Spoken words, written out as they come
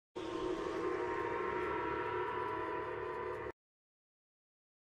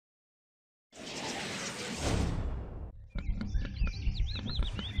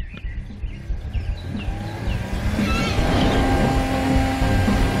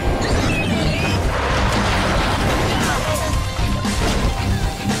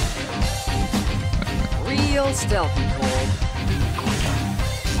Stealthy hold.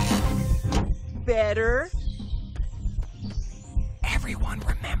 Better. Everyone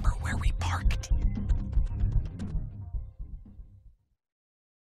remember where we parked.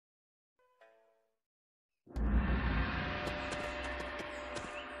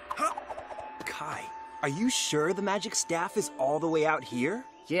 Huh? Kai, are you sure the magic staff is all the way out here?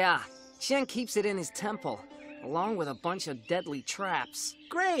 Yeah, Chen keeps it in his temple, along with a bunch of deadly traps.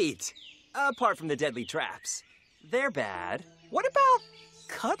 Great! Apart from the deadly traps. They're bad. What about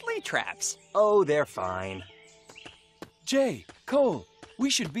cuddly traps? Oh, they're fine. Jay, Cole,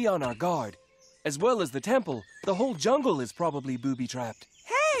 we should be on our guard. As well as the temple, the whole jungle is probably booby-trapped.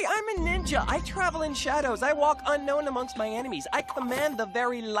 Hey, I'm a ninja. I travel in shadows. I walk unknown amongst my enemies. I command the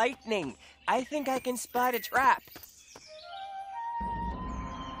very lightning. I think I can spot a trap.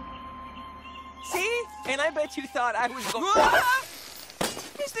 See? And I bet you thought I was going...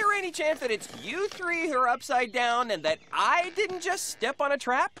 Is there any chance that it's you three who are upside down and that I didn't just step on a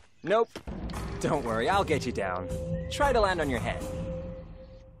trap? Nope. Don't worry, I'll get you down. Try to land on your head.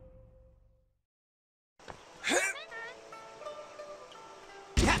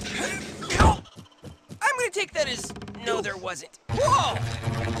 I'm gonna take that as no, there wasn't. Whoa!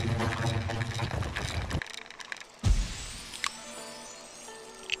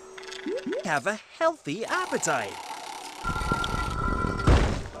 Have a healthy appetite.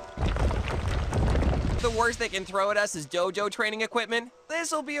 The worst they can throw at us is dojo training equipment.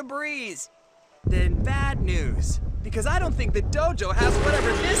 This'll be a breeze. Then bad news, because I don't think the dojo has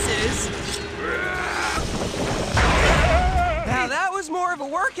whatever this is. Now that was more of a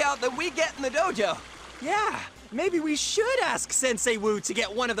workout than we get in the dojo. Yeah, maybe we should ask Sensei Wu to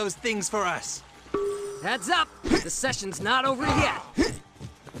get one of those things for us. Heads up! The session's not over yet.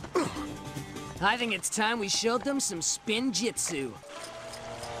 I think it's time we showed them some spin jitsu.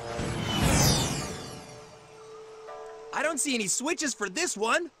 I don't see any switches for this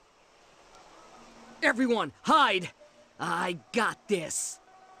one. Everyone, hide! I got this.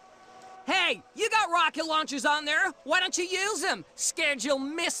 Hey, you got rocket launchers on there. Why don't you use them? Scared you'll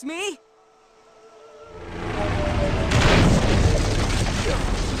miss me?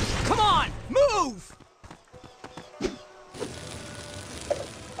 Come on, move!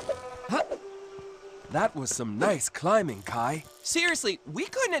 That was some nice climbing, Kai. Seriously, we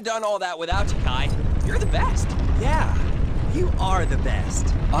couldn't have done all that without you, Kai. You're the best. Yeah, you are the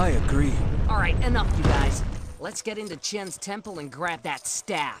best. I agree. All right, enough, you guys. Let's get into Chen's temple and grab that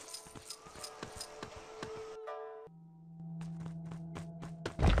staff.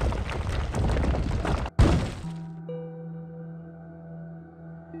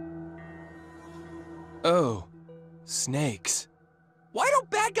 Oh, snakes. Why don't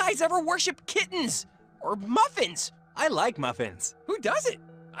bad guys ever worship kittens? Or muffins? I like muffins. Who doesn't?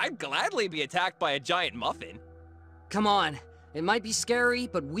 I'd gladly be attacked by a giant muffin. Come on. It might be scary,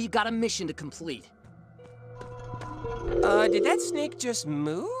 but we've got a mission to complete. Did that snake just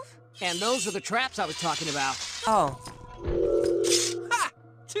move? And those are the traps I was talking about. Oh. Ha!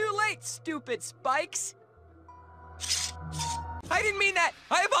 Too late, stupid spikes! I didn't mean that!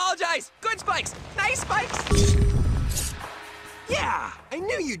 I apologize! Good spikes! Nice spikes! Yeah! I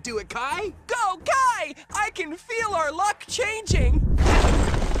knew you'd do it, Kai! Go, Kai! I can feel our luck changing!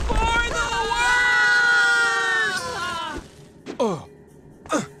 For the world! Oh.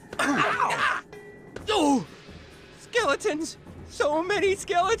 Ow! Oh! Skeletons! So many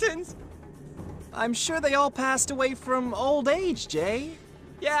skeletons! I'm sure they all passed away from old age, Jay.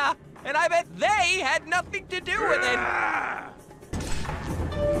 Yeah, and I bet they had nothing to do with it.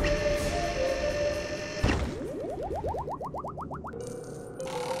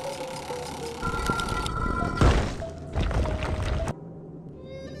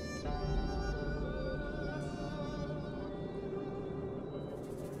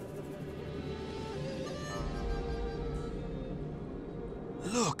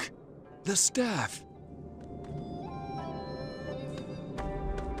 Look, the staff.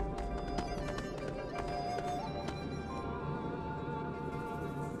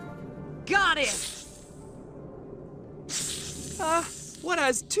 Got it! What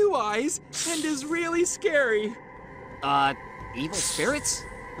has two eyes and is really scary? Evil spirits?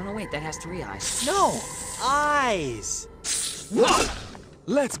 Oh no, wait, that has 3 eyes. No, eyes.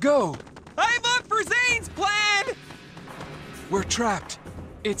 Let's go. I vote for Zane's plan! We're trapped.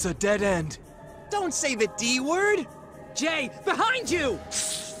 It's a dead end. Don't say the D word! Jay, behind you!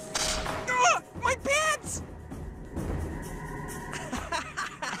 My pants!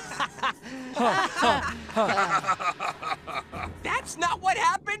 That's not what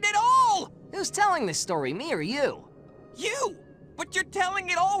happened at all! Who's telling this story, me or you? You! But you're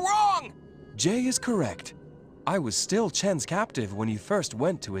telling it all wrong! Jay is correct. I was still Chen's captive when you first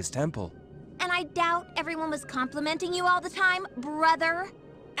went to his temple. And I doubt everyone was complimenting you all the time, brother.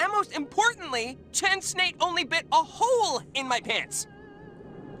 And most importantly, Chen Snake only bit a hole in my pants.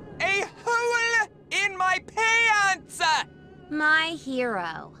 A hole in my pants! My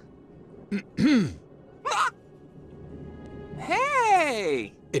hero.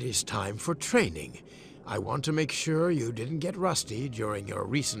 Hey! It is time for training. I want to make sure you didn't get rusty during your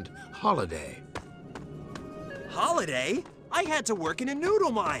recent holiday. Holiday? I had to work in a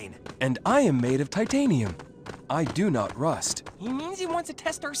noodle mine. And I am made of titanium. I do not rust. He means he wants to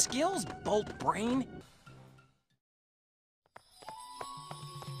test our skills, bolt brain.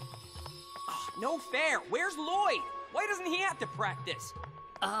 Oh, no fair. Where's Lloyd? Why doesn't he have to practice?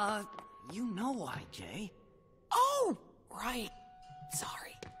 You know why, Jay. Oh, right.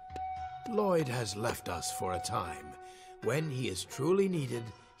 Sorry. Lloyd has left us for a time. When he is truly needed,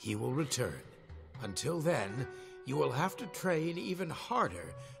 he will return. Until then, you will have to train even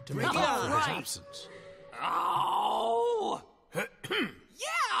harder to make up for his absence. Oh!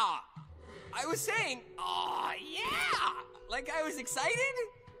 Yeah! I was saying, oh, yeah! Like I was excited?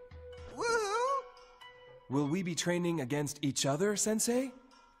 Woohoo! Will we be training against each other, Sensei?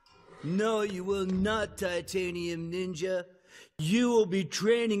 No, you will not, Titanium Ninja. You will be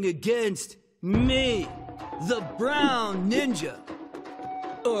training against me, the Brown Ninja.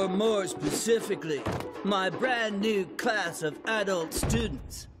 Or more specifically, my brand new class of adult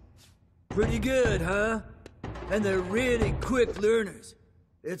students. Pretty good, huh? And they're really quick learners.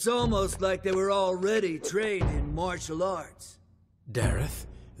 It's almost like they were already trained in martial arts. Dareth,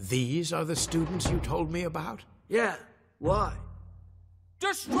 these are the students you told me about? Yeah, why?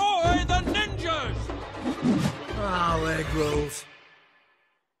 Destroy the ninjas! Oh, egg rolls.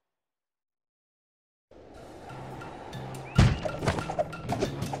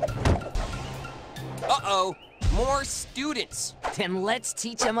 Uh-oh, more students. Then let's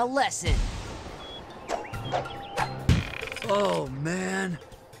teach them a lesson. Oh, man.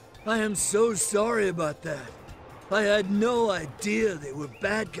 I am so sorry about that. I had no idea they were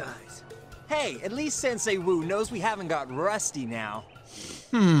bad guys. Hey, at least Sensei Wu knows we haven't got rusty now.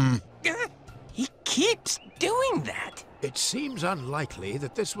 He keeps doing that. It seems unlikely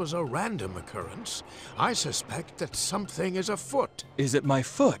that this was a random occurrence. I suspect that something is afoot. Is it my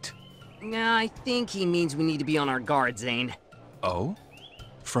foot? Nah, I think he means we need to be on our guard, Zane. Oh?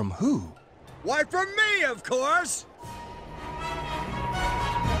 From who? Why, from me, of course!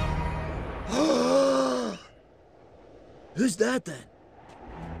 Who's that, then?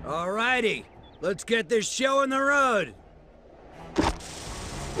 Alrighty, let's get this show on the road.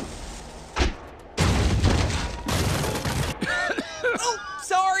 Oh,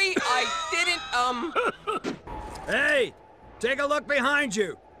 sorry, I didn't, Hey, take a look behind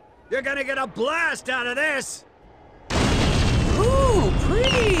you. You're gonna get a blast out of this. Ooh,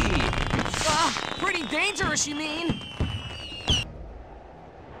 pretty! Pretty dangerous, you mean?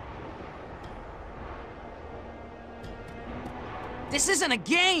 This isn't a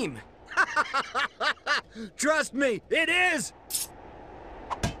game! Trust me, it is.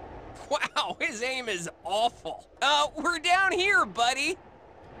 Wow, his aim is awful. We're down here, buddy.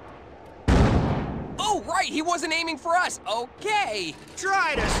 Oh, right, he wasn't aiming for us. Okay.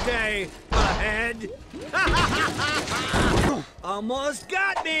 Try to stay ahead. Almost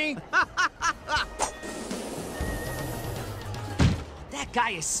got me. That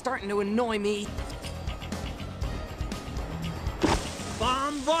guy is starting to annoy me.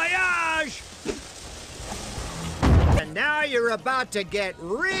 Bon voyage! And now you're about to get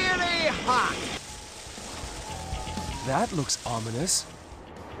really hot. That looks ominous.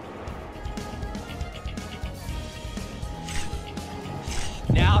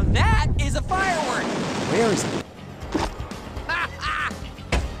 Now that is a firework. Where is it?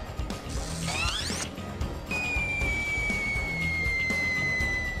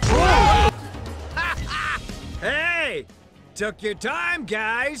 Hey! Took your time,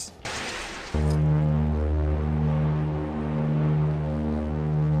 guys.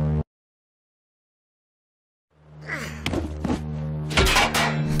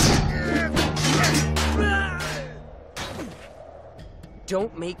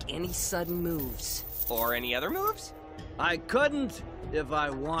 Don't make any sudden moves. Or any other moves? I couldn't if I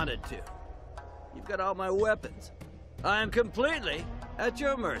wanted to. You've got all my weapons. I am completely at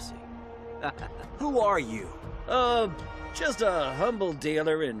your mercy. Who are you? Just a humble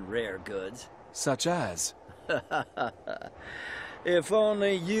dealer in rare goods. Such as? If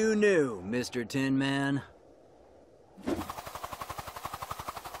only you knew, Mr. Tin Man.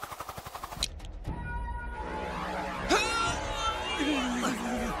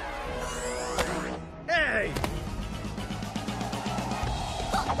 Hey!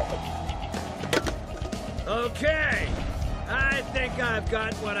 Okay, I think I've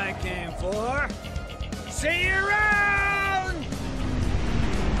got what I came for. See you around!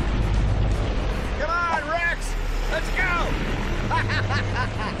 Come on, Rex! Let's go!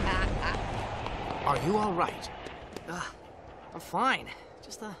 Are you all right? I'm fine.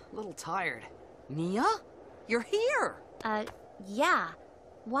 Just a little tired. Nia? You're here! Yeah.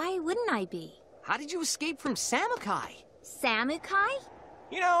 Why wouldn't I be? How did you escape from Samukai? Samukai?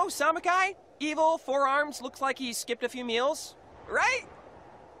 You know, Samukai? Evil, 4 arms, looks like he skipped a few meals. Right?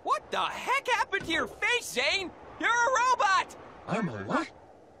 What the heck happened to your face, Zane? You're a robot! I'm a what?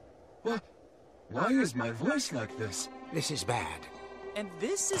 What? Why is my voice like this? This is bad. And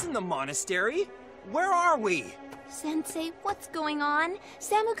this isn't the monastery. Where are we? Sensei, what's going on?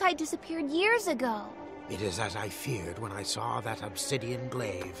 Samukai disappeared years ago. It is as I feared when I saw that obsidian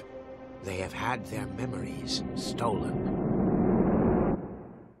glaive. They have had their memories stolen.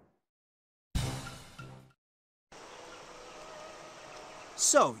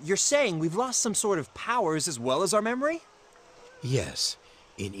 So, you're saying we've lost some sort of powers as well as our memory? Yes.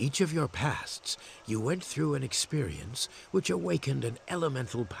 In each of your pasts, you went through an experience which awakened an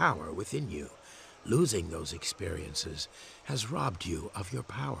elemental power within you. Losing those experiences has robbed you of your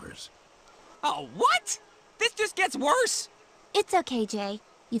powers. Oh, what? This just gets worse! It's okay, Jay.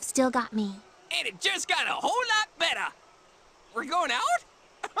 You've still got me. And it just got a whole lot better! We're going out?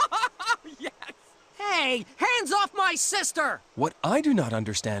 Yes! Hey, hands off my sister! What I do not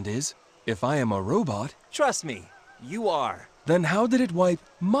understand is, if I am a robot, Trust me, you are. then how did it wipe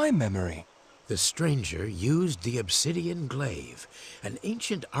my memory? The stranger used the obsidian glaive, an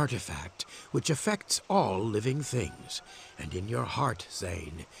ancient artifact which affects all living things. And in your heart,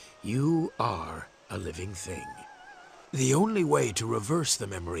 Zane, you are a living thing. The only way to reverse the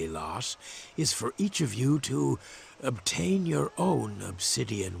memory loss is for each of you to obtain your own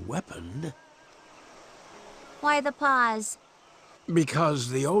obsidian weapon. Why the pause?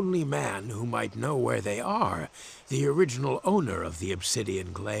 Because the only man who might know where they are, the original owner of the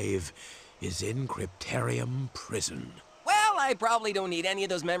obsidian glaive, is in Cryptarium Prison. Well, I probably don't need any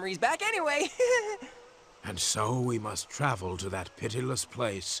of those memories back anyway. And so we must travel to that pitiless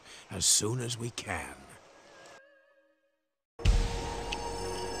place as soon as we can.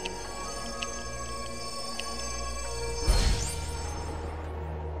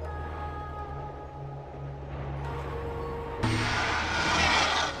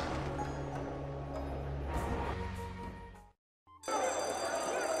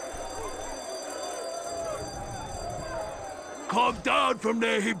 Calm down from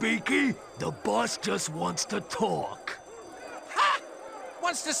there, Hibiki. The boss just wants to talk. Ha!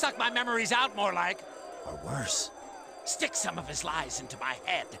 Wants to suck my memories out, more like. Or worse. Stick some of his lies into my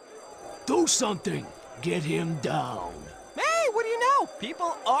head. Do something. Get him down. Hey, what do you know?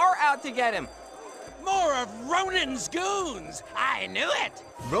 People are out to get him. More of Ronin's goons! I knew it!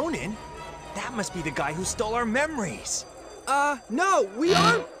 Ronin? That must be the guy who stole our memories. No, we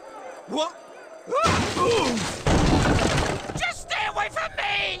aren't. What? Just stay away from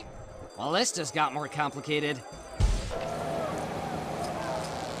me! Well, this just got more complicated.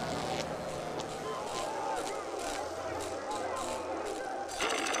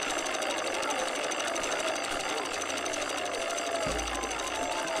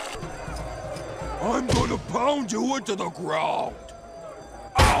 I'm gonna pound you into the ground.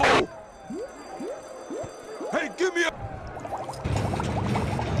 Ow! Hey, give me a...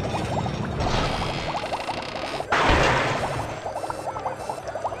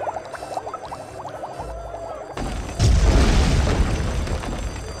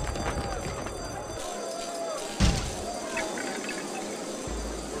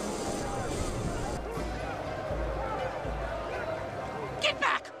 Get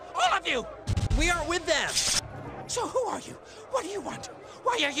back! All of you! We aren't with them. So who are you? What do you want?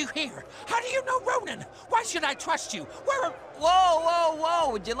 Why are you here? How do you know Ronin? Why should I trust you? Where are...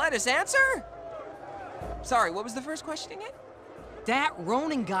 Whoa! Would you let us answer? Sorry, what was the first question again? That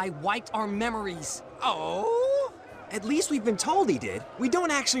Ronin guy wiped our memories. Oh? At least we've been told he did. We don't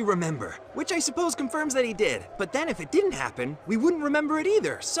actually remember, which I suppose confirms that he did. But then if it didn't happen, we wouldn't remember it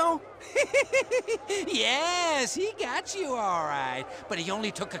either, so... Yes, he got you all right. But he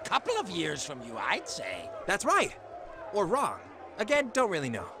only took a couple of years from you, I'd say. That's right. Or wrong. Again, don't really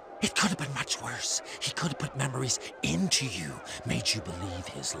know. It could have been much worse. He could have put memories into you, made you believe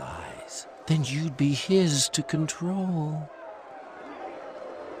his lies. Then you'd be his to control.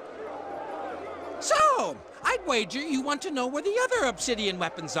 So, I'd wager you want to know where the other obsidian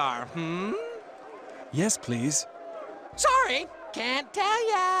weapons are, hmm? Yes, please. Sorry, can't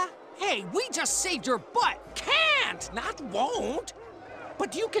tell ya. Hey, we just saved your butt. Can't, not won't.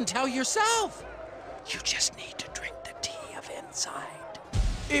 But you can tell yourself. You just need to drink the tea of insight.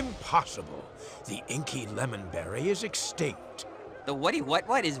 Impossible. The inky lemonberry is extinct. The what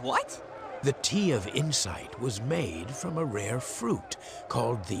is what? The tea of insight was made from a rare fruit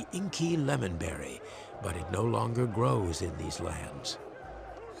called the inky lemonberry, but it no longer grows in these lands.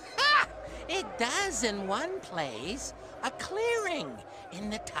 Ha! It does in one place. A clearing in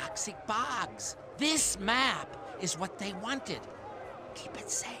the toxic bogs. This map is what they wanted. Keep it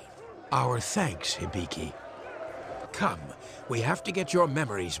safe. Our thanks, Hibiki. Come, we have to get your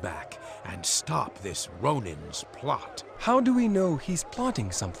memories back and stop this Ronin's plot. How do we know he's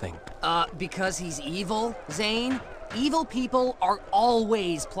plotting something? Because he's evil, Zane? Evil people are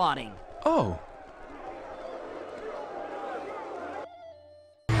always plotting. Oh.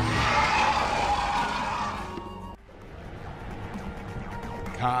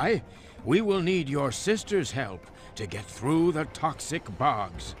 Kai, we will need your sister's help to get through the toxic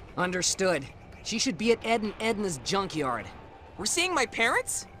bogs. Understood. She should be at Ed and Edna's junkyard. We're seeing my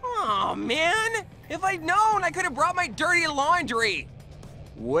parents? Oh, man! If I'd known, I could have brought my dirty laundry!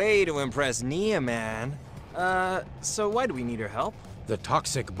 Way to impress Nia, man. So why do we need her help? The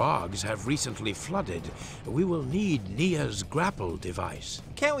toxic bogs have recently flooded. We will need Nia's grapple device.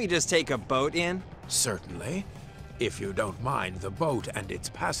 Can't we just take a boat in? Certainly. If you don't mind the boat and its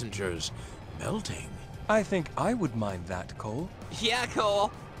passengers melting. I think I would mind that, Cole. Yeah,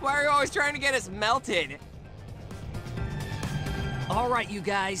 Cole. Why are you always trying to get us melted? All right, you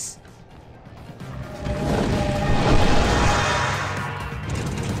guys.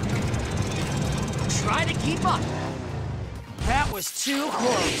 Try to keep up. That was too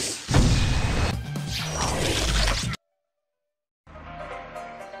close.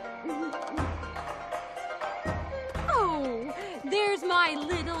 Oh, there's my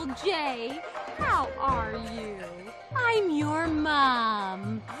little Jay. How are you? I'm your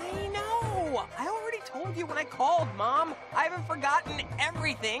mom. I know! I already told you when I called, Mom. I haven't forgotten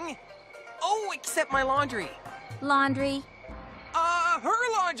everything. Oh, except my laundry. Laundry?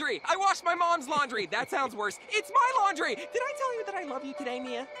 Her laundry! I washed my mom's laundry. That sounds worse. It's my laundry! Did I tell you that I love you today,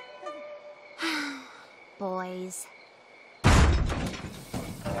 Nia? Boys.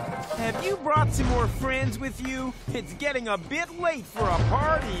 Have you brought some more friends with you? It's getting a bit late for a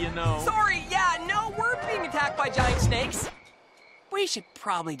party, you know. Sorry, yeah, no, we're being attacked by giant snakes. We should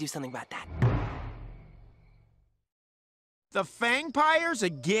probably do something about that. The Fangpires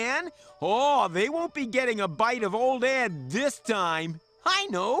again? Oh, they won't be getting a bite of old Ed this time. I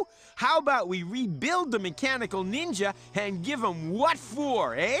know. How about we rebuild the mechanical ninja and give him what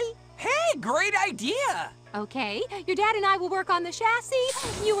for, eh? Hey, great idea! Okay, your dad and I will work on the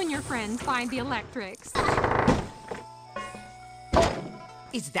chassis. You and your friends find the electrics.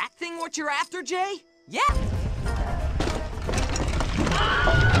 Is that thing what you're after, Jay? Yeah!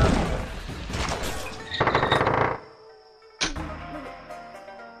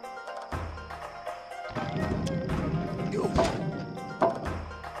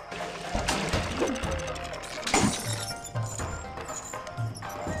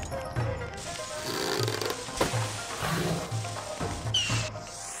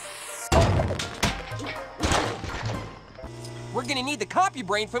 We're gonna need the copy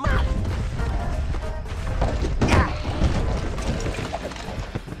brain from...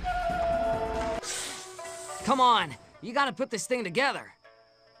 Come on, you gotta put this thing together.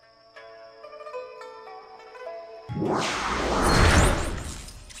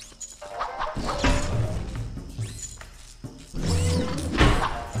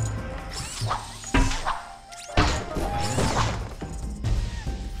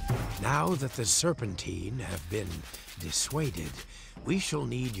 Now that the Serpentine have been dissuaded, we shall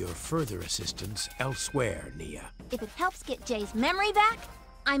need your further assistance elsewhere, Nia. If it helps get Jay's memory back,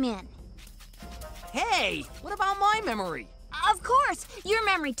 I'm in. Hey, what about my memory? Of course! Your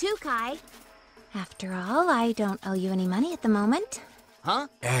memory too, Kai. After all, I don't owe you any money at the moment. Huh?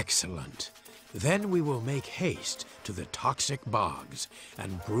 Excellent. Then we will make haste to the toxic bogs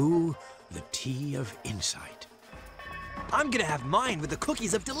and brew the tea of insight. I'm gonna have mine with the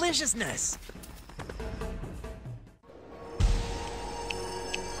cookies of deliciousness.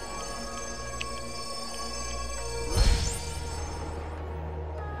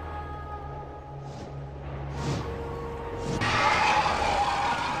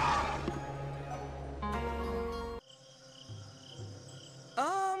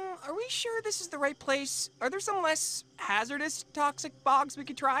 Are we sure this is the right place? Are there some less hazardous toxic bogs we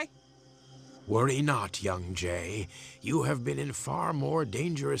could try? Worry not, young Jay. You have been in far more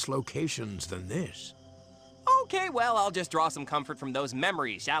dangerous locations than this. Okay, well, I'll just draw some comfort from those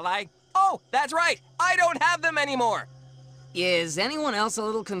memories, shall I? Oh, that's right! I don't have them anymore! Is anyone else a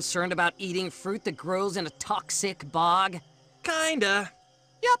little concerned about eating fruit that grows in a toxic bog? Kinda.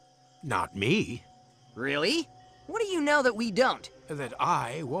 Not me. Really? What do you know that we don't? That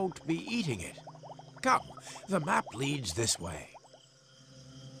I won't be eating it. Come, the map leads this way.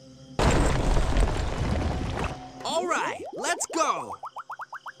 All right, let's go.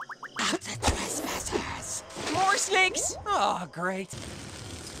 Out the trespassers! More snakes! Oh, great.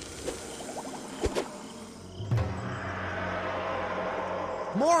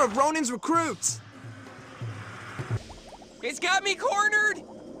 More of Ronin's recruits! It's got me cornered!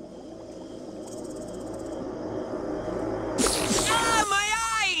 Ah, my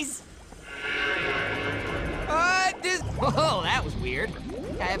eyes! Whoa, that was weird.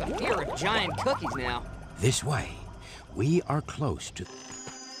 I have a fear of giant cookies now. This way. We are close to...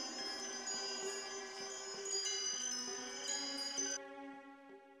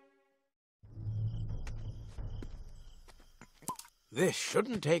 This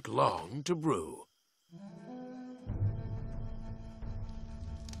shouldn't take long to brew.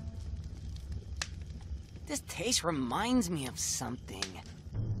 This taste reminds me of something.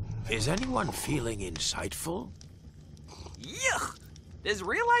 Is anyone feeling insightful? Yuck! Does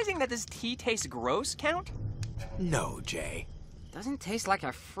realizing that this tea tastes gross count? No, Jay. Doesn't taste like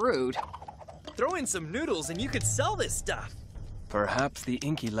a fruit. Throw in some noodles and you could sell this stuff. Perhaps the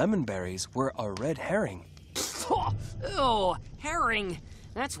inky lemon berries were a red herring. Oh, herring.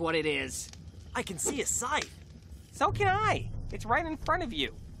 That's what it is. I can see a scythe. So can I. It's right in front of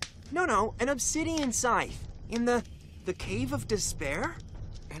you. No, an obsidian scythe. In the Cave of Despair?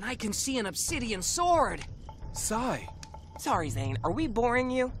 And I can see an obsidian sword. Sai, Sorry, Zane. Are we boring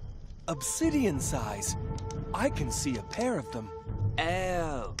you? obsidian size. I can see a pair of them.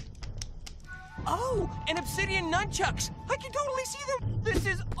 Oh. Oh, and obsidian nunchucks. I can totally see them. This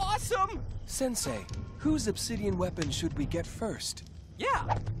is awesome. Sensei, whose obsidian weapon should we get first?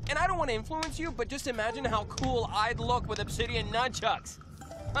 Yeah, and I don't want to influence you, but just imagine how cool I'd look with obsidian nunchucks.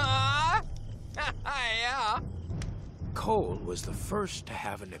 Yeah. Cole was the first to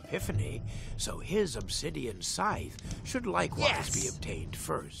have an epiphany, so his obsidian scythe should likewise be obtained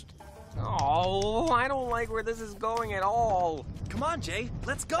first. Oh, I don't like where this is going at all. Come on, Jay,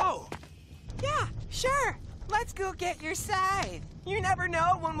 let's go. Yeah, sure. Let's go get your scythe. You never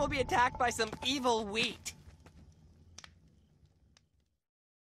know when we'll be attacked by some evil wheat.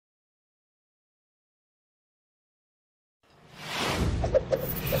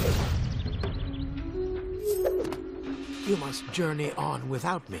 You must journey on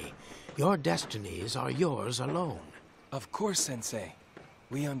without me. Your destinies are yours alone. Of course, Sensei.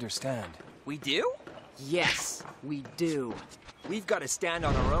 We understand. We do? Yes, we do. We've got to stand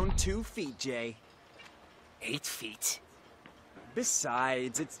on our own 2 feet, Jay. 8 feet.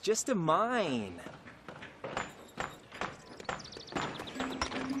 Besides, it's just a mine.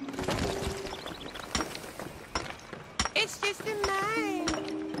 It's just a mine.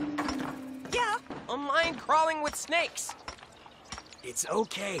 Yeah, a mine crawling with snakes. It's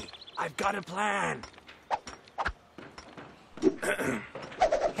okay. I've got a plan.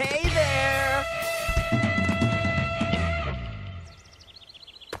 Hey there!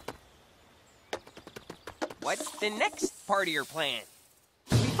 What's the next part of your plan?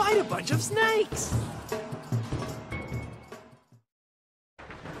 We fight a bunch of snakes!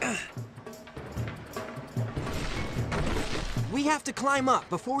 We have to climb up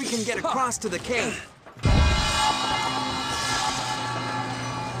before we can get across to the cave.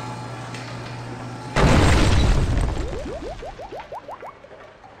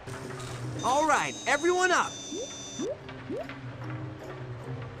 All right, everyone up!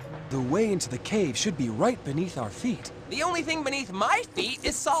 The way into the cave should be right beneath our feet. The only thing beneath my feet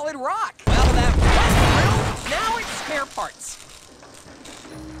is solid rock. Well, that was real. Now it's spare parts.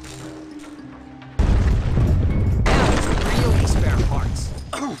 Now it's really spare parts.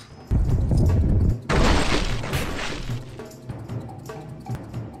 Come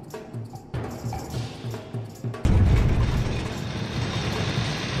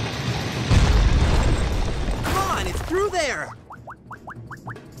on, it's through there!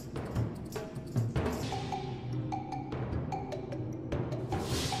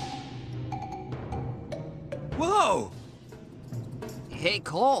 Whoa! Hey,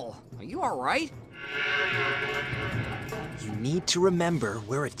 Cole, are you all right? You need to remember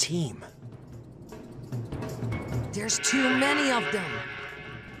we're a team. There's too many of them.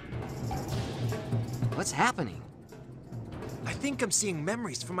 What's happening? I think I'm seeing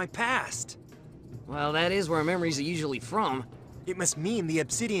memories from my past. Well, that is where memories are usually from. It must mean the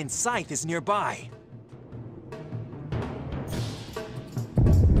obsidian scythe is nearby.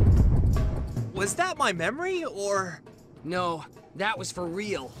 Was that my memory, or... No, that was for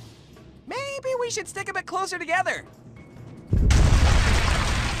real. Maybe we should stick a bit closer together.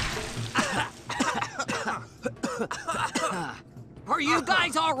 Are you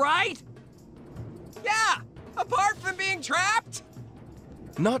guys all right? Yeah, apart from being trapped.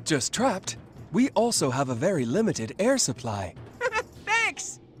 Not just trapped, we also have a very limited air supply.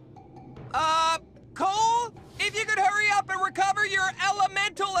 Thanks. Cole, if you could hurry up and recover your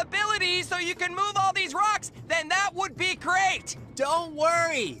elemental abilities so you can move all these rocks, then that would be great. Don't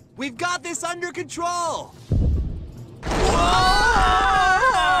worry. We've got this under control. Whoa!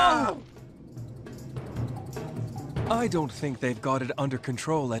 I don't think they've got it under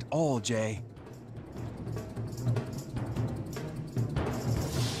control at all, Jay.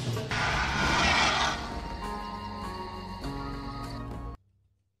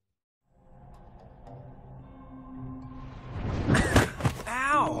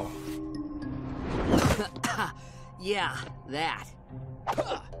 Ow! Yeah, that.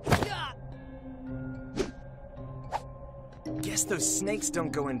 Guess those snakes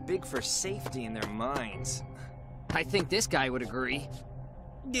don't go in big for safety in their minds. I think this guy would agree.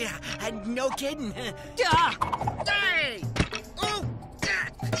 Yeah, no kidding. Ah! Hey! Oh!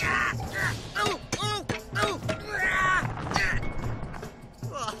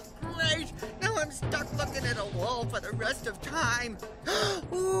 Oh, great! Now I'm stuck looking at a wall for the rest of time.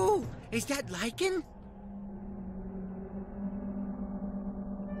 Ooh, is that lichen?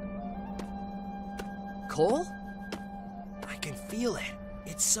 Cole? I can feel it.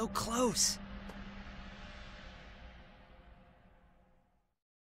 It's so close.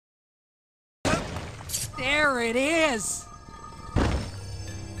 There it is!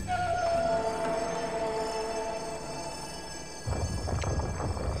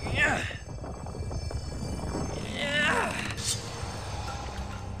 Yeah. Yeah.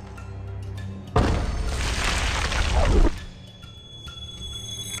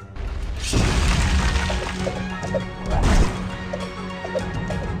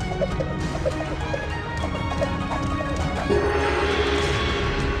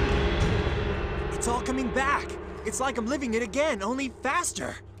 It's all coming back. It's like I'm living it again, only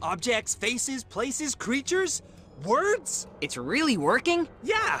faster. Objects, faces, places, creatures, words. It's really working?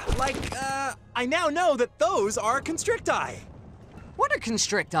 Yeah, like, I now know that those are constricti. What are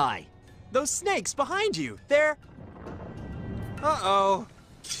constricti? Those snakes behind you, they're... Uh-oh.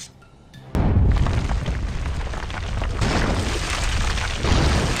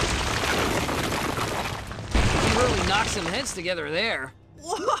 You really knocked some heads together there.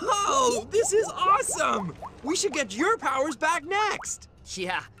 Whoa, this is awesome! We should get your powers back next.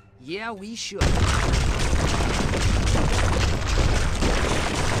 Yeah, we should.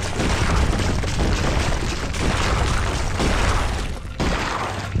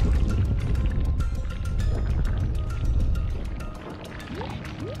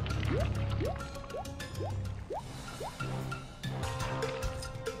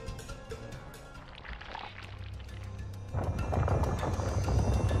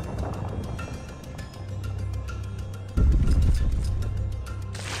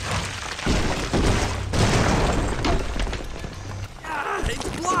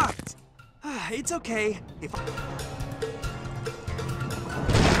 It's blocked. It's okay. If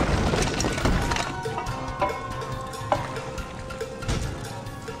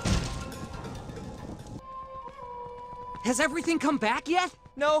Has everything come back yet?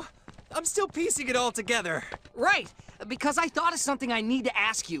 No, I'm still piecing it all together. Right, because I thought of something I need to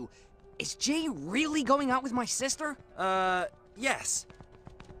ask you. Is Jay really going out with my sister? Yes.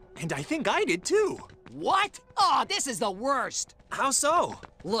 And I think I did too. What? Oh, this is the worst. How so?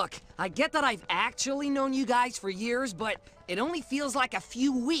 Look, I get that I've actually known you guys for years, but it only feels like a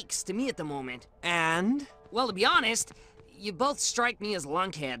few weeks to me at the moment. And? Well, to be honest, you both strike me as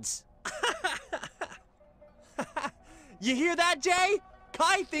lunkheads. You hear that, Jay?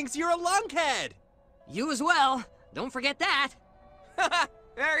 Kai thinks you're a lunkhead. You as well. Don't forget that.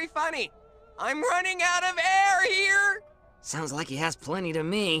 Very funny. I'm running out of air here. Sounds like he has plenty to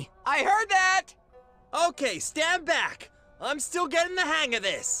me. I heard that. Okay, stand back. I'm still getting the hang of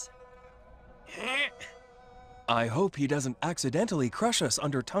this. I hope he doesn't accidentally crush us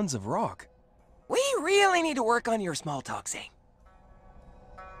under tons of rock. We really need to work on your small talk, Zane.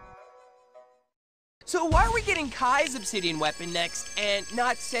 So why are we getting Kai's obsidian weapon next and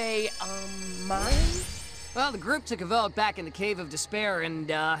not, say, mine? Well, the group took a vote back in the Cave of Despair, and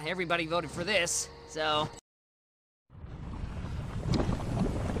everybody voted for this, so...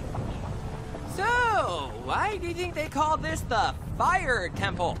 So, why do you think they call this the Fire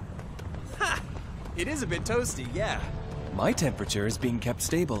Temple? Ha! It is a bit toasty, yeah. My temperature is being kept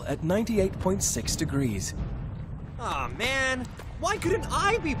stable at 98.6 degrees. Aw, man. Why couldn't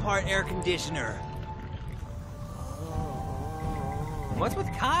I be part air conditioner? What's with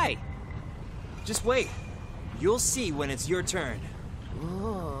Kai? Just wait. You'll see when it's your turn.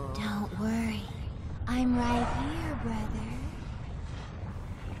 Don't worry. I'm right here, brother.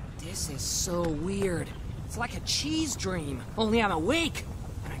 This is so weird. It's like a cheese dream, only I'm awake.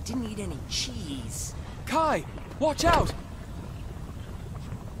 And I didn't eat any cheese. Kai, watch out!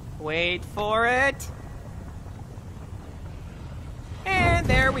 Wait for it. And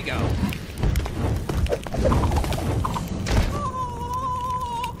there we go.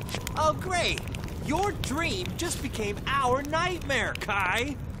 Oh, great. Your dream just became our nightmare,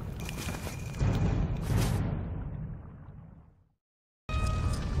 Kai.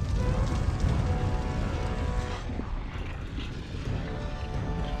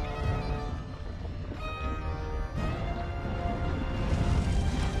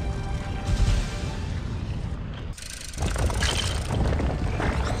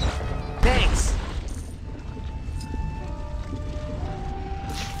 Thanks.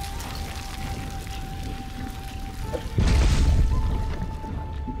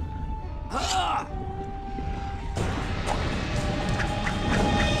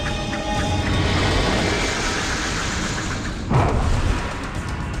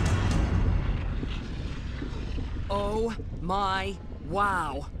 Oh my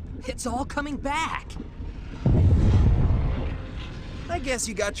wow. It's all coming back. I guess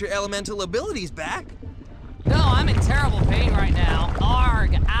you got your elemental abilities back. No, I'm in terrible pain right now.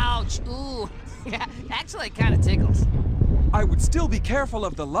 Arg, ouch, ooh. Yeah, actually it kind of tickles. I would still be careful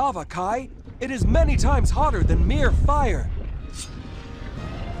of the lava, Kai. It is many times hotter than mere fire.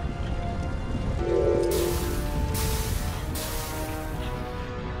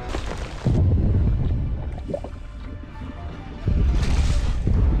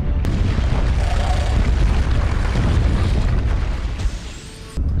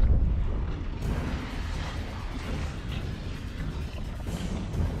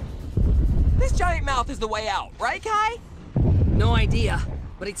 This giant mouth is the way out, right, Kai? No idea,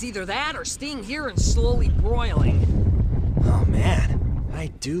 but it's either that or staying here and slowly broiling. Oh man, I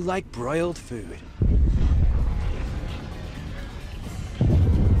do like broiled food.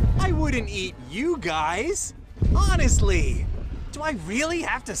 I wouldn't eat you guys. Honestly. Do I really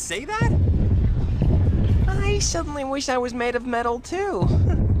have to say that? I suddenly wish I was made of metal too.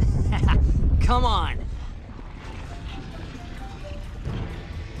 Come on.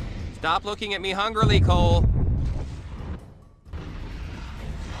 Stop looking at me hungrily, Cole.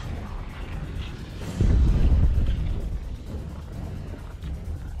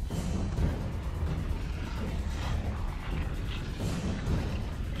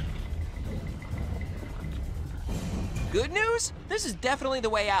 Good news? This is definitely the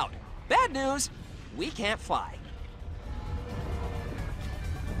way out. Bad news? We can't fly.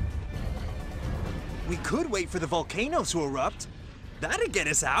 We could wait for the volcano to erupt. That'd get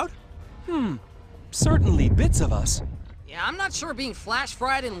us out. Certainly bits of us. Yeah, I'm not sure being flash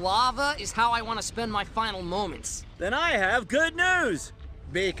fried in lava is how I want to spend my final moments. Then I have good news,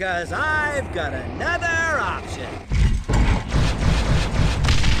 because I've got another option.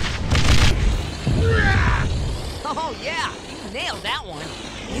 Oh yeah, you nailed that one.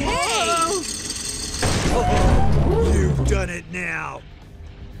 You've done it now.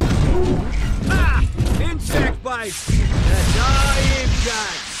 Ah! Insect bites! That's all you've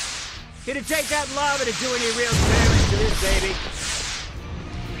got. Gonna take that lava to do any real damage to this baby.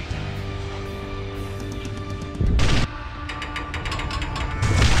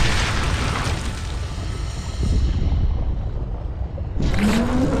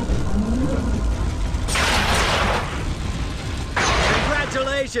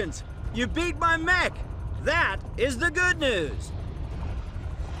 Congratulations! You beat my mech! That is the good news.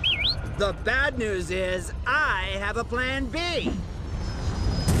 The bad news is I have a plan B.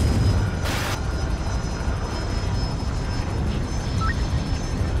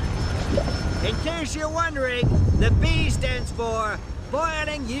 In case you're wondering, the B stands for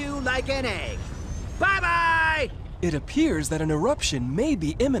boiling you like an egg. Bye-bye! It appears that an eruption may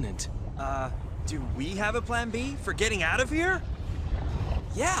be imminent. Do we have a plan B for getting out of here?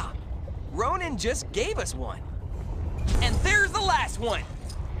 Yeah, Ronan just gave us one. And there's the last one.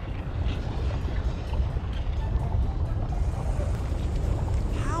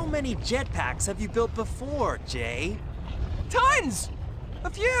 How many jetpacks have you built before, Jay? Tons! A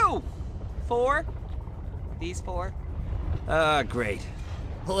few! 4. These 4. Great.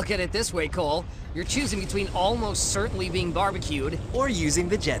 Look at it this way, Cole. You're choosing between almost certainly being barbecued. Or using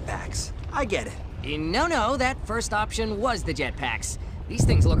the jetpacks. I get it. No, that first option was the jetpacks. These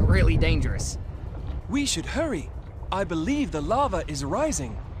things look really dangerous. We should hurry. I believe the lava is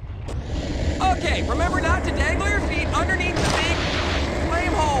rising. Okay, remember not to dangle your feet underneath the big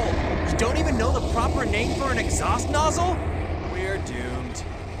flame hole. You don't even know the proper name for an exhaust nozzle? We're doomed.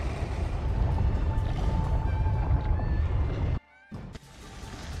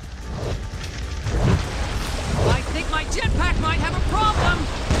 I think my jetpack might have a problem!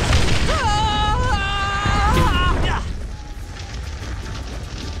 Ah!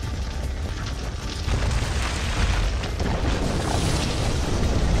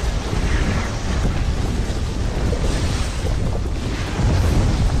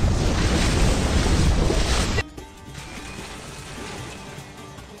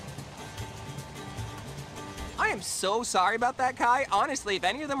 I am so sorry about that, Kai. Honestly, if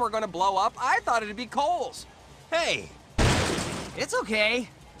any of them were gonna blow up, I thought it'd be Cole's. Hey, It's okay. It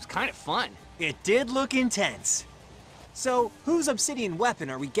was kind of fun. it did look intense. So, whose obsidian weapon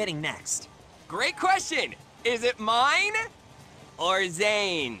are we getting next? Great question. Is it mine or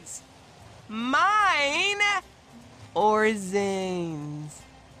Zane's? Mine or Zane's?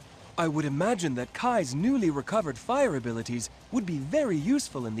 I would imagine that Kai's newly recovered fire abilities would be very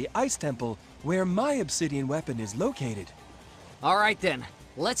useful in the Ice Temple, where my obsidian weapon is located. All right then,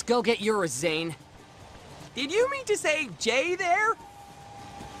 let's go get yours, Zane. Did you mean to say Jay there?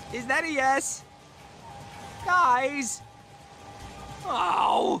 Is that a yes? Guys.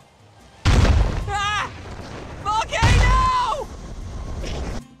 Oh. Ah! Volcano!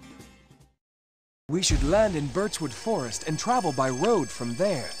 We should land in Birchwood Forest and travel by road from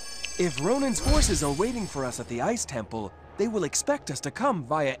there. If Ronin's forces are waiting for us at the Ice Temple, they will expect us to come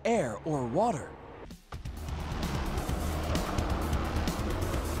via air or water.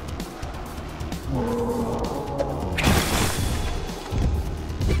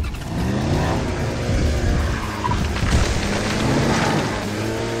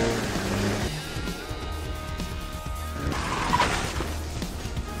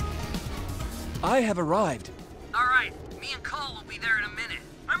 I have arrived. All right, me and Cole will be there in a minute.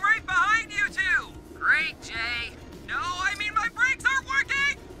 I'm right behind you two! Great, Jay. No, I mean my brakes aren't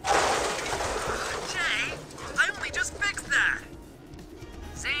working! Jay, I only just fixed that.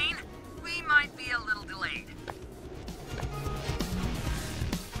 Zane, we might be a little delayed.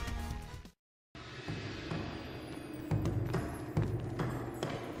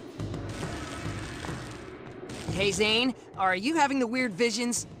 Hey, Zane, are you having the weird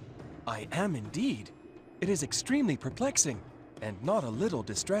visions? I am indeed. It is extremely perplexing, and not a little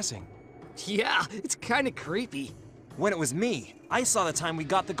distressing. Yeah, it's kind of creepy. When it was me, I saw the time we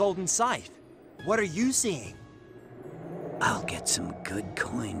got the golden scythe. What are you seeing? I'll get some good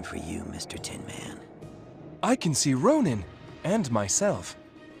coin for you, Mr. Tin Man. I can see Ronin, and myself.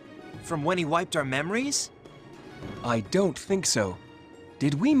 From when he wiped our memories? I don't think so.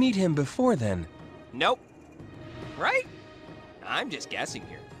 Did we meet him before then? Nope. Right? I'm just guessing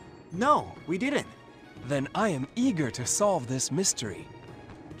here. No, we didn't. Then I am eager to solve this mystery.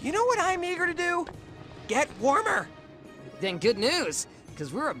 You know what I'm eager to do? Get warmer. Then good news,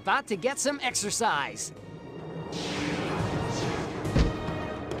 because we're about to get some exercise.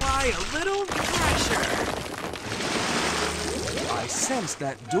 Why, a little pressure. I sense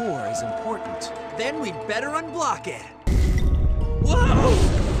that door is important. Then we'd better unblock it.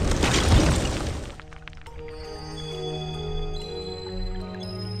 Whoa!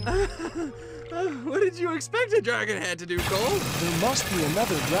 What did you expect a dragon head to do, Cole? There must be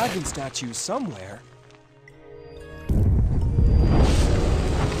another dragon statue somewhere.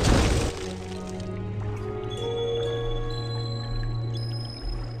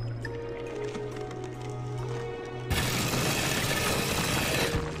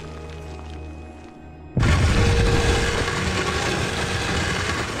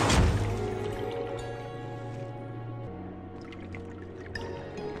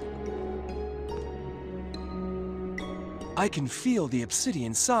 I can feel the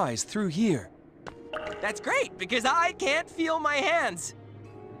obsidian size through here. That's great, because I can't feel my hands.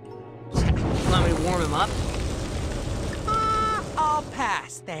 Want me to warm him up? I'll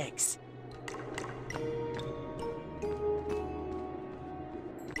pass, thanks.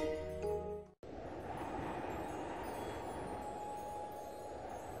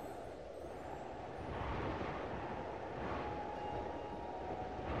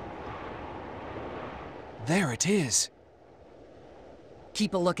 There it is.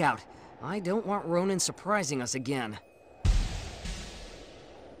 Keep a lookout. I don't want Ronin surprising us again.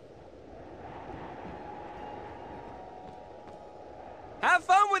 Have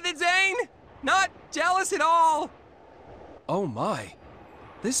fun with it, Zane! Not jealous at all! Oh my.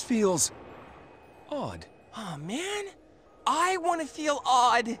 This feels odd. Oh man, I want to feel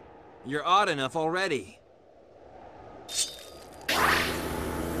odd. You're odd enough already.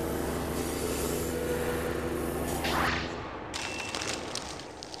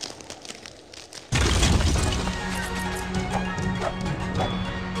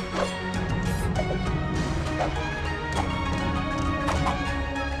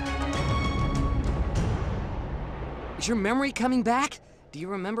 Is your memory coming back? Do you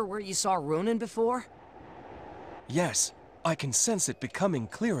remember where you saw Ronan before? Yes, I can sense it becoming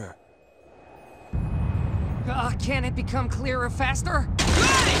clearer. Can it become clearer faster?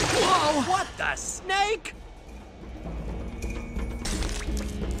 Whoa! What the snake?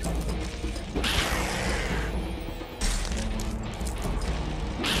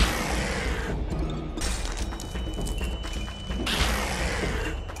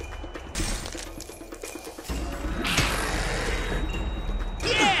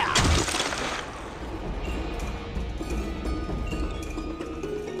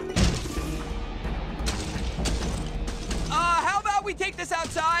 We take this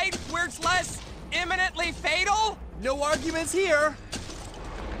outside, where it's less imminently fatal? No arguments here.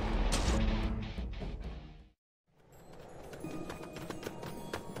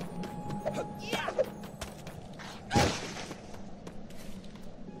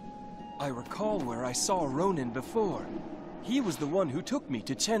 I recall where I saw Ronan before. He was the one who took me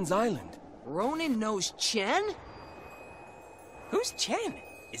to Chen's island. Ronan knows Chen? Who's Chen?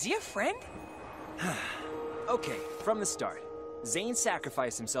 Is he a friend? Okay, from the start. Zane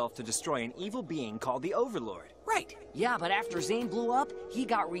sacrificed himself to destroy an evil being called the Overlord. Right. Yeah, but after Zane blew up, he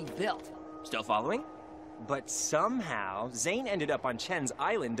got rebuilt. Still following? But somehow, Zane ended up on Chen's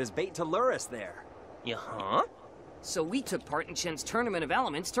island as bait to lure us there. Yeah-huh? So we took part in Chen's Tournament of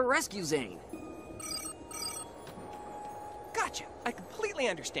Elements to rescue Zane. Gotcha. I completely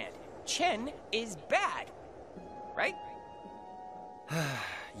understand. Chen is bad. Right?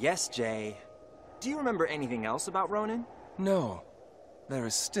 Yes, Jay. Do you remember anything else about Ronan? No. There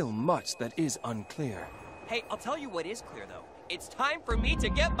is still much that is unclear. Hey, I'll tell you what is clear, though. It's time for me to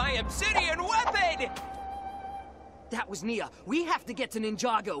get my obsidian weapon! That was Nia. We have to get to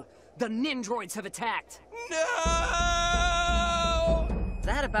Ninjago. The Nindroids have attacked. No! Is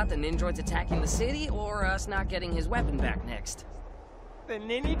that about the Nindroids attacking the city, or us not getting his weapon back next? The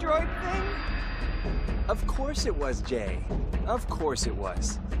Ninny droid thing? Of course it was, Jay. Of course it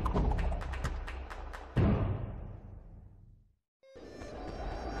was.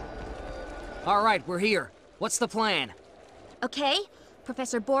 All right, we're here. What's the plan? Okay,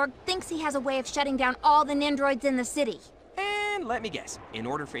 Professor Borg thinks he has a way of shutting down all the Nindroids in the city. And let me guess, in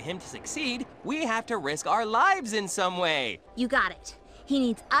order for him to succeed, we have to risk our lives in some way. You got it. He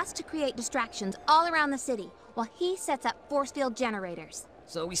needs us to create distractions all around the city, while he sets up force field generators.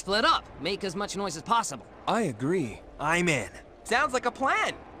 So we split up, make as much noise as possible. I agree. I'm in. Sounds like a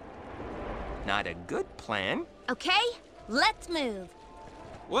plan. Not a good plan. Okay, let's move.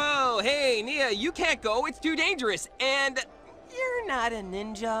 Whoa, hey, Nia, you can't go. It's too dangerous. And you're not a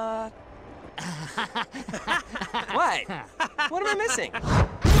ninja. What? What am I missing?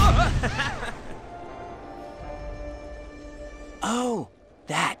 Oh,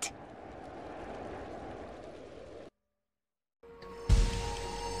 that.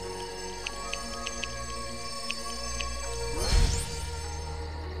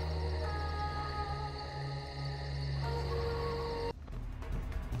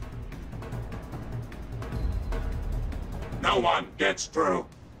 No one gets through.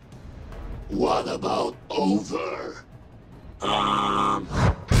 What about over?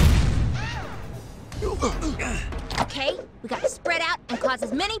 Okay, we gotta spread out and cause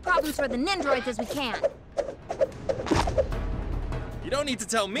as many problems for the Nindroids as we can. You don't need to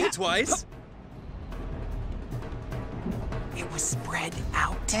tell me twice. It was spread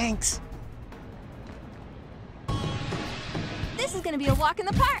out. Thanks. This is gonna be a walk in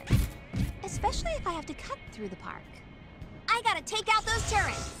the park. Especially if I have to cut through the park. I gotta take out those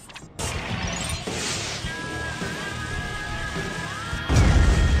turrets.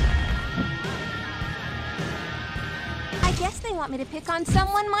 I guess they want me to pick on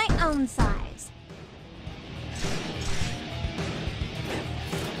someone my own size.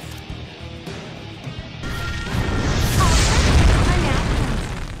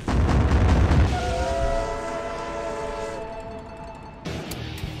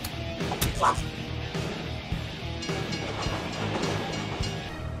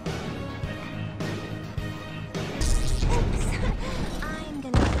 I'm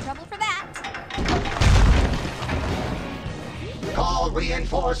gonna get in trouble for that. Call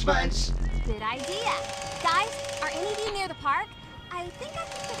reinforcements. Good idea. Guys, are any of you near the park? I think I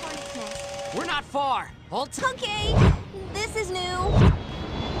can the hornet's nest. We're not far. Hold Okay, this is new.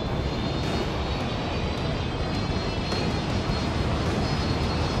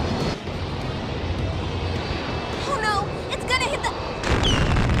 Oh no, it's gonna hit the...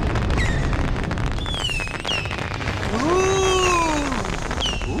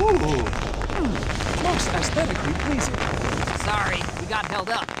 Most aesthetically pleasing. Sorry, we got held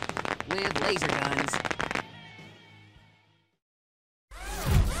up with laser guns.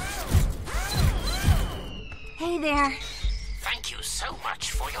 Hey there. Thank you so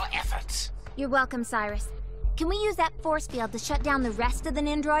much for your efforts. You're welcome, Cyrus. Can we use that force field to shut down the rest of the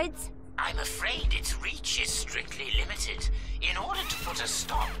Nindroids? I'm afraid its reach is strictly limited. In order to put a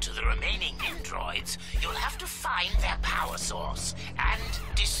stop to the remaining Nindroids, you'll have to find their power source and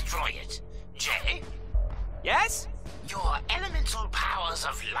destroy it. Jay? Yes? Your elemental powers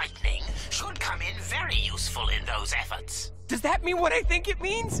of lightning should come in very useful in those efforts. Does that mean what I think it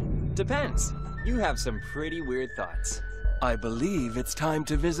means? Depends. You have some pretty weird thoughts. I believe it's time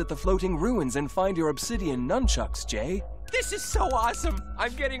to visit the floating ruins and find your obsidian nunchucks, Jay. This is so awesome!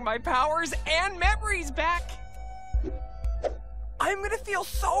 I'm getting my powers and memories back! I'm gonna feel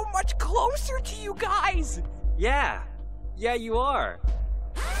so much closer to you guys! Yeah, you are.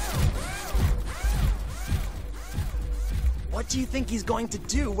 What do you think he's going to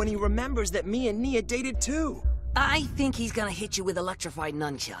do when he remembers that me and Nia dated too? I think he's gonna hit you with electrified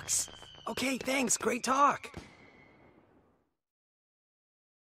nunchucks. Okay, thanks, great talk.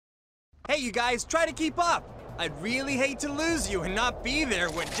 Hey, you guys, try to keep up. I'd really hate to lose you and not be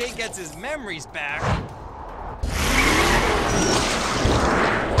there when Jay gets his memories back.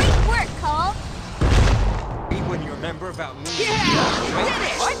 Great work, Cole. When you remember about me. Yeah!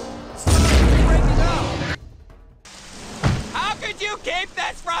 Wait, what? How could you keep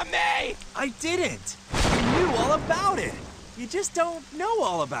this from me? I didn't. You knew all about it. You just don't know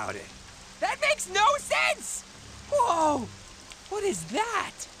all about it. That makes no sense! Whoa! What is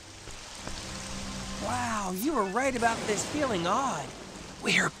that? Wow, you were right about this feeling odd.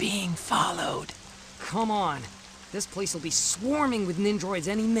 We're being followed. Come on. This place will be swarming with Nindroids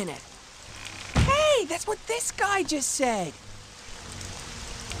any minute. Hey, that's what this guy just said.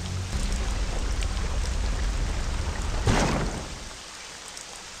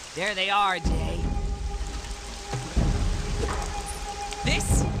 There they are, Jay.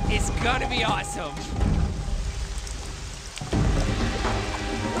 This is gonna be awesome.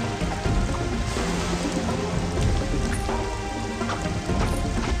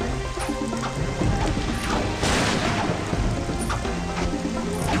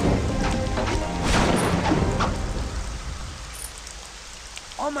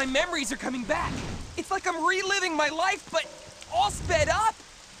 All my memories are coming back. It's like I'm reliving my life, but all sped up.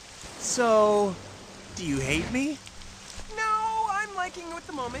 So, do you hate me? No, I'm liking you at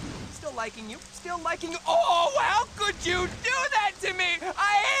the moment. Still liking you. Still liking you. Oh, how could you do that to me?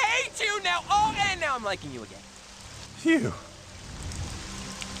 I hate you now. Oh, and now I'm liking you again. Phew.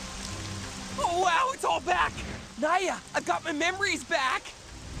 Oh, wow, it's all back. Naya, I've got my memories back.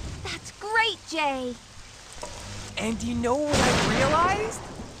 That's great, Jay. And do you know what I realized?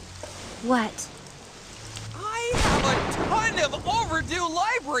 What? I have a ton of overdue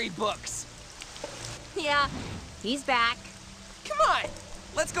library books. Yeah, he's back. Come on,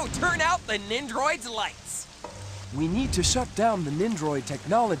 let's go turn out the Nindroid's lights. We need to shut down the Nindroid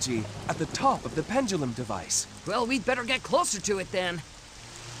technology at the top of the pendulum device. Well, we'd better get closer to it then.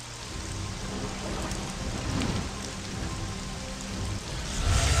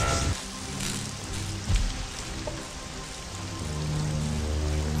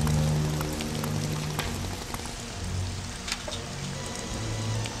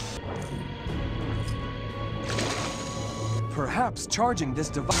 Perhaps charging this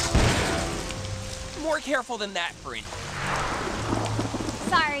device... More careful than that, Bryn.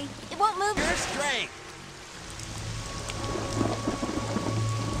 Sorry, it won't move. You're straight.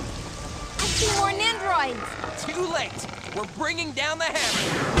 I see more Nindroids. Too late. We're bringing down the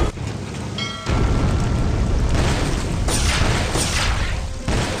hammer.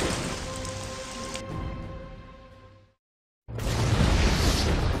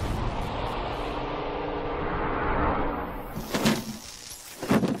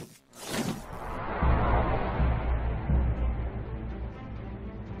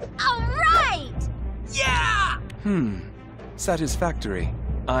 Satisfactory.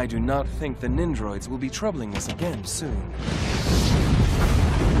 I do not think the Nindroids will be troubling us again soon.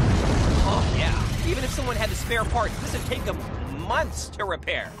 Oh, yeah. Even if someone had the spare parts, this would take them months to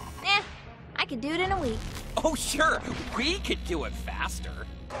repair. I could do it in a week. Oh, sure. We could do it faster.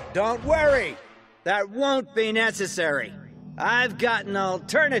 Don't worry. That won't be necessary. I've got an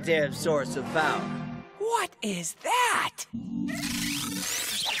alternative source of power. What is that?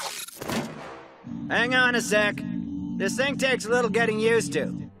 Hang on a sec. This thing takes a little getting used to.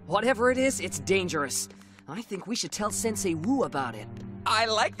 Whatever it is, it's dangerous. I think we should tell Sensei Wu about it. I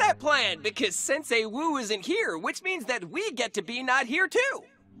like that plan, because Sensei Wu isn't here, which means that we get to be not here too.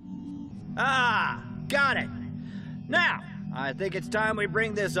 Ah, got it. Now, I think it's time we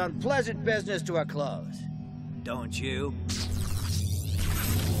bring this unpleasant business to a close. Don't you?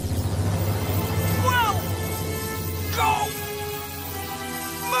 Whoa!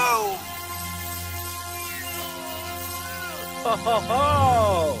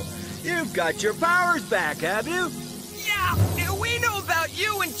 Whoa! You've got your powers back, have you? Yeah, and we know about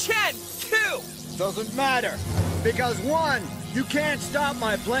you and Chen, too! Doesn't matter. Because one, you can't stop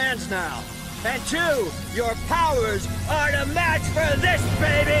my plans now. And two, your powers are the match for this,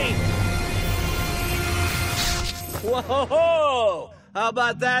 baby! Whoa! How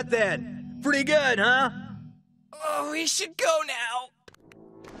about that then? Pretty good, huh? Oh, we should go now.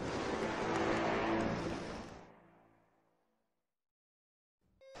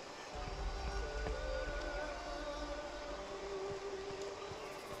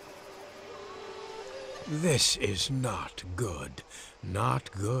 This is not good.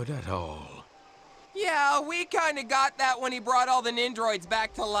 Not good at all. Yeah, we kinda got that when he brought all the Nindroids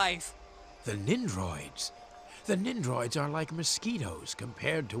back to life. The Nindroids? The Nindroids are like mosquitoes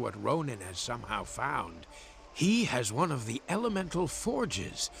compared to what Ronan has somehow found. He has one of the elemental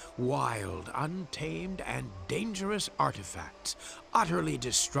forges, wild, untamed, and dangerous artifacts, utterly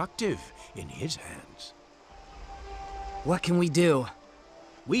destructive in his hands. What can we do?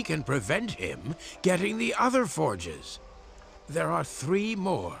 We can prevent him getting the other forges. There are 3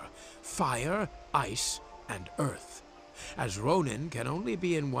 more: fire, ice, and earth. As Ronan can only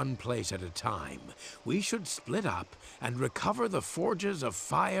be in one place at a time, we should split up and recover the forges of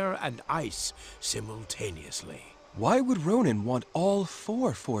fire and ice simultaneously. Why would Ronan want all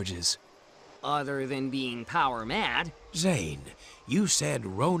 4 forges? Other than being power mad. Zane, you said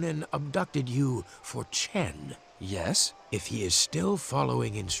Ronan abducted you for Chen. Yes? If he is still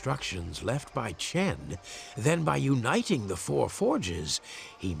following instructions left by Chen, then by uniting the 4 forges,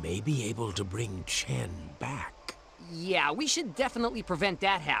 he may be able to bring Chen back. Yeah, we should definitely prevent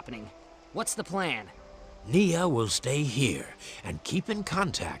that happening. What's the plan? Nia will stay here and keep in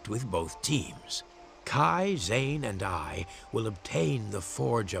contact with both teams. Kai, Zane, and I will obtain the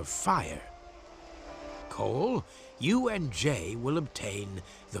Forge of Fire. Cole, you and Jay will obtain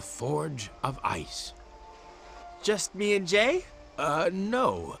the Forge of Ice. Just me and Jay?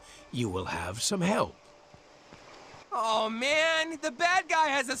 No. You will have some help. Oh man, the bad guy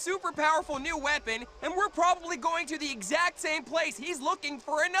has a super powerful new weapon, and we're probably going to the exact same place he's looking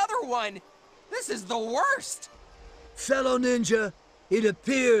for another one. This is the worst. Fellow ninja, it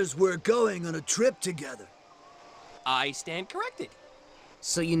appears we're going on a trip together. I stand corrected.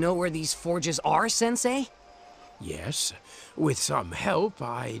 So you know where these forges are, Sensei? Yes. With some help,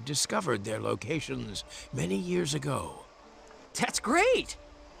 I discovered their locations many years ago. That's great!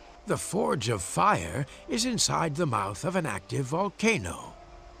 The Forge of Fire is inside the mouth of an active volcano.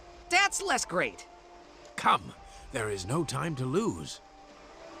 That's less great. Come, there is no time to lose.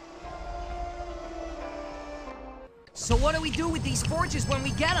 So what do we do with these forges when we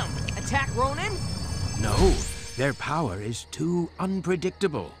get them? Attack Ronan? No, their power is too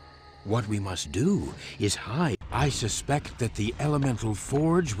unpredictable. What we must do is hide. I suspect that the elemental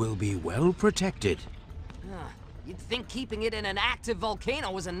forge will be well protected. You'd think keeping it in an active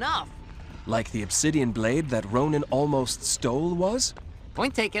volcano was enough. Like the obsidian blade that Ronan almost stole was?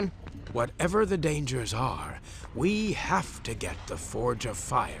 Point taken. Whatever the dangers are, we have to get the Forge of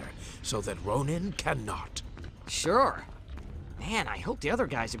Fire so that Ronan cannot. Sure. Man, I hope the other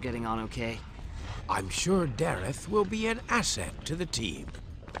guys are getting on okay. I'm sure Dareth will be an asset to the team.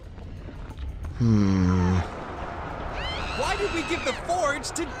 Why did we give the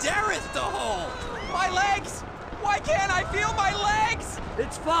forge to Dareth to hold? My legs! Why can't I feel my legs?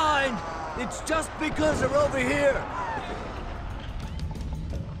 It's fine. It's just because they're over here.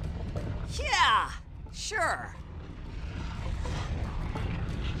 Yeah, sure.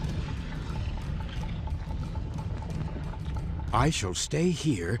 I shall stay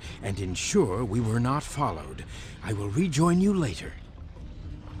here and ensure we were not followed. I will rejoin you later.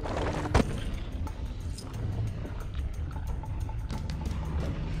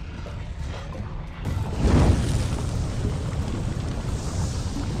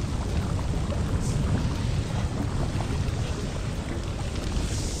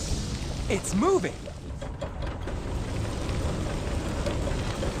 It's moving!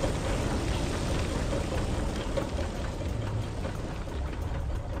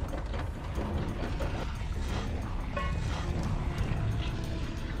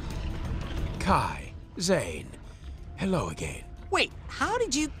 Kai, Zane, hello again. Wait, how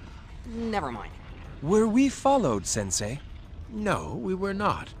did you... Never mind. Were we followed, Sensei? No, we were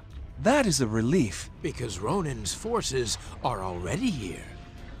not. That is a relief. Because Ronan's forces are already here.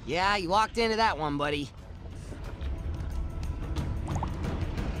 Yeah, you walked into that one, buddy.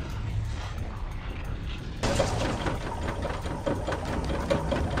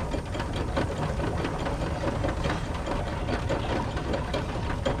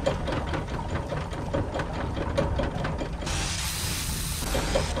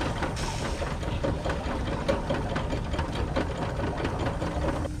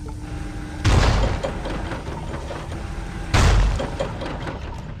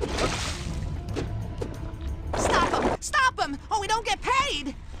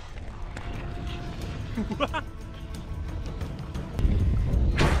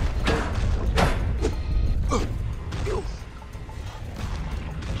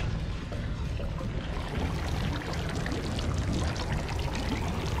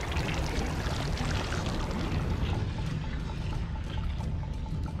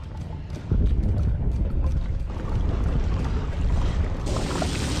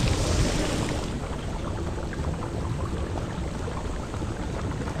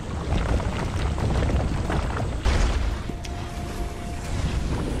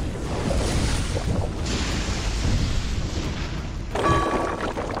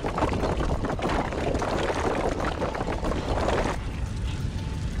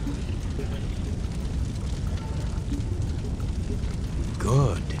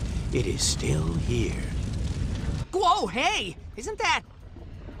 It is still here. Whoa, hey! Isn't that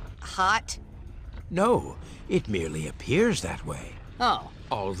hot? No, it merely appears that way. Oh.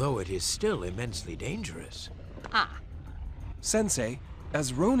 Although it is still immensely dangerous. Ah. Sensei,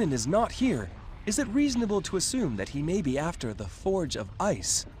 as Ronin is not here, is it reasonable to assume that he may be after the Forge of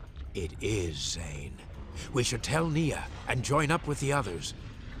Ice? It is, Zane. We should tell Nia and join up with the others.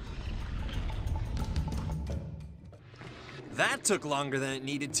 That took longer than it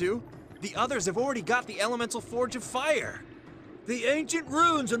needed to. The others have already got the elemental Forge of Fire. The ancient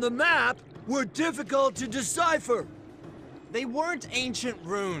runes on the map were difficult to decipher. They weren't ancient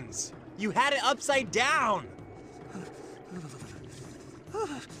runes. You had it upside down.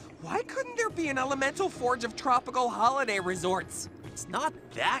 Why couldn't there be an elemental forge of tropical holiday resorts? It's not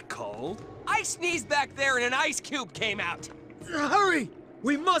that cold. I sneezed back there and an ice cube came out. Hurry!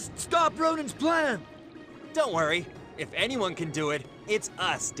 We must stop Ronin's plan! Don't worry. If anyone can do it, it's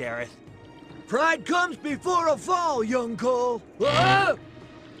us, Dareth. Pride comes before a fall, young Cole. Ah!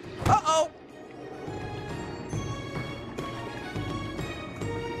 Uh-oh!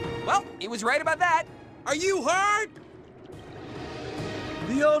 Well, he was right about that. Are you hurt?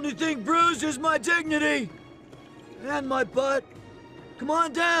 The only thing bruised is my dignity. And my butt. Come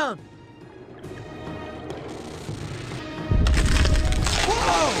on down.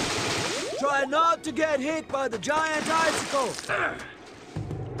 Whoa! Try not to get hit by the giant icicle.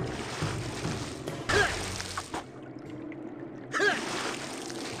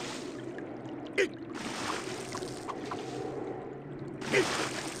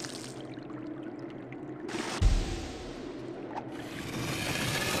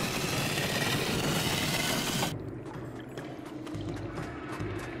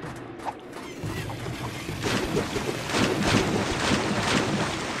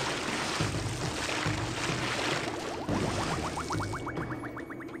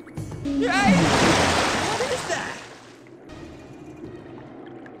 Hey! What is that?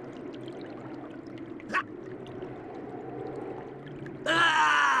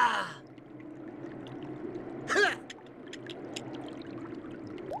 Ah!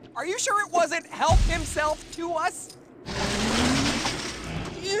 Are you sure it wasn't help himself to us?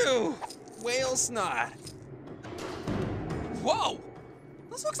 Ew! Whale snot. Whoa!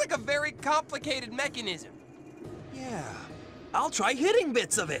 This looks like a very complicated mechanism. Yeah. I'll try hitting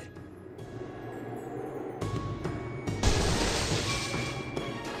bits of it.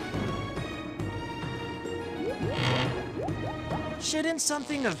 Shouldn't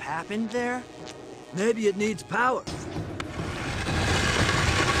something have happened there? Maybe it needs power.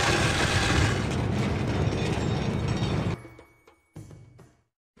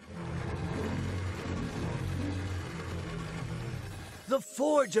 The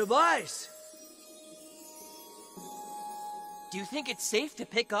Forge of Ice! Do you think it's safe to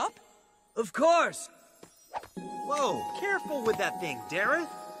pick up? Of course! Whoa, careful with that thing, Dareth.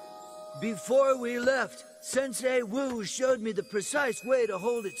 Before we left, Sensei Wu showed me the precise way to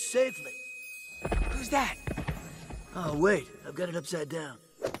hold it safely. Who's that? Oh, wait, I've got it upside down.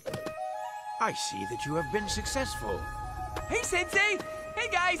 I see that you have been successful. Hey, Sensei! Hey,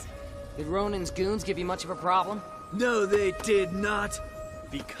 guys! Did Ronin's goons give you much of a problem? No, they did not.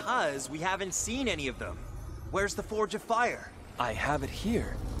 Because we haven't seen any of them. Where's the Forge of Fire? I have it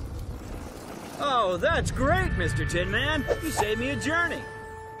here. Oh, that's great, Mr. Tin Man. You saved me a journey.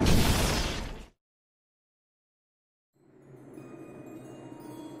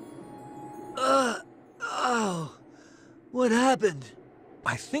 Oh. What happened?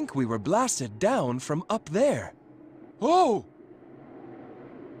 I think we were blasted down from up there. Oh!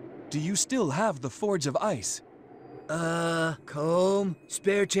 Do you still have the Forge of Ice? Comb,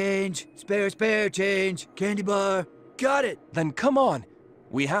 spare change, spare change, candy bar. Got it! Then come on.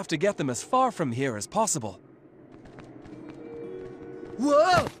 We have to get them as far from here as possible.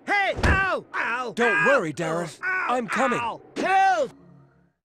 Whoa! Hey! Ow! Ow! Don't worry, Dareth. I'm coming. Ow. Help!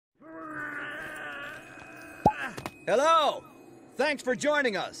 Hello! Thanks for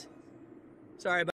joining us. Sorry about